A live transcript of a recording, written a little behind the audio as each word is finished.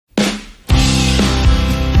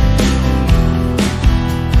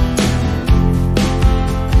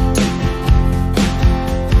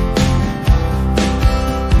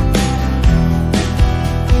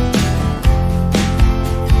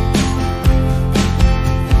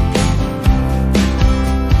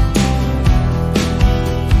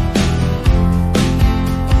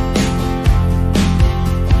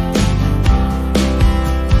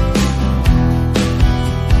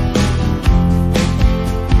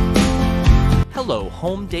Hello,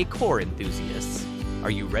 home decor enthusiasts.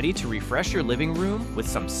 Are you ready to refresh your living room with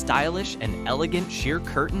some stylish and elegant sheer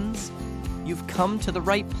curtains? You've come to the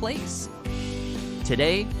right place.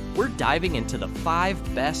 Today, we're diving into the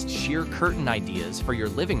 5 best sheer curtain ideas for your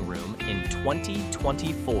living room in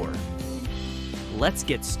 2024. Let's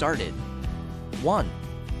get started. 1.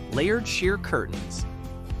 Layered sheer curtains.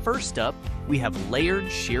 First up, we have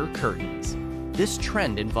layered sheer curtains. This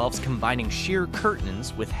trend involves combining sheer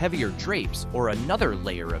curtains with heavier drapes or another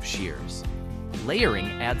layer of sheers. Layering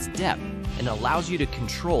adds depth and allows you to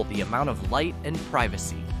control the amount of light and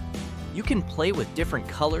privacy. You can play with different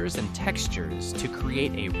colors and textures to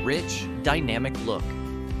create a rich, dynamic look.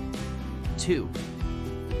 2.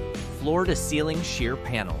 Floor-to-ceiling sheer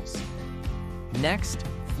panels. Next,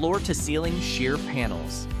 floor-to-ceiling sheer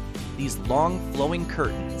panels. These long, flowing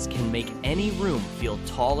curtains can make any room feel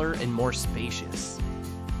taller and more spacious.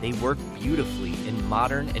 They work beautifully in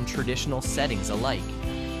modern and traditional settings alike,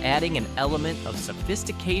 adding an element of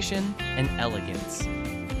sophistication and elegance.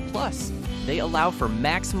 Plus, they allow for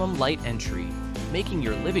maximum light entry, making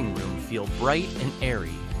your living room feel bright and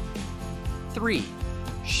airy. 3.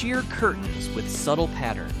 Sheer curtains with subtle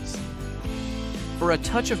patterns. For a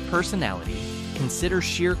touch of personality, consider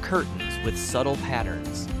sheer curtains with subtle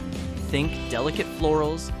patterns. Think delicate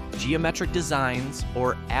florals, geometric designs,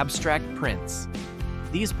 or abstract prints.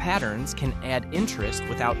 These patterns can add interest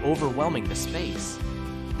without overwhelming the space.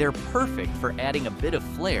 They're perfect for adding a bit of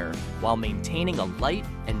flair while maintaining a light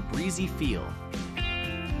and breezy feel.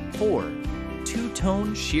 4.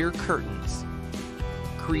 Two-tone sheer curtains.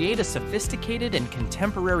 Create a sophisticated and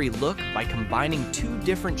contemporary look by combining 2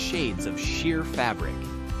 different shades of sheer fabric.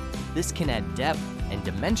 This can add depth and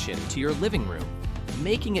dimension to your living room,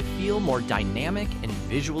 making it feel more dynamic and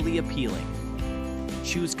visually appealing.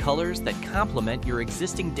 Choose colors that complement your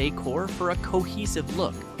existing decor for a cohesive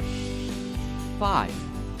look. 5.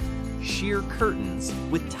 Sheer curtains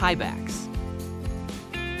with tiebacks.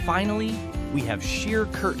 Finally, we have sheer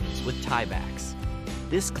curtains with tiebacks.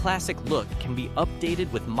 This classic look can be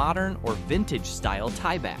updated with modern or vintage style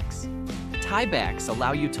tiebacks. Tiebacks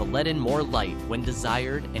allow you to let in more light when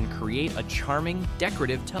desired and create a charming,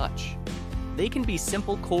 decorative touch. They can be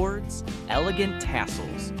simple cords, elegant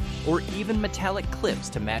tassels, or even metallic clips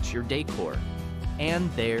to match your decor.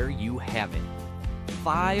 And there you have it.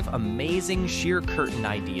 5 amazing sheer curtain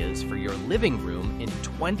ideas for your living room in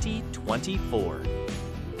 2024.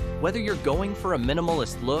 Whether you're going for a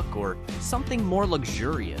minimalist look or something more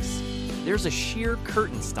luxurious, there's a sheer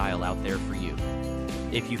curtain style out there for you.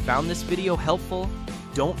 If you found this video helpful,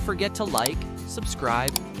 don't forget to like,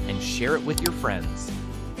 subscribe, and share it with your friends.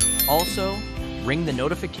 Also, ring the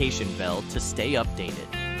notification bell to stay updated.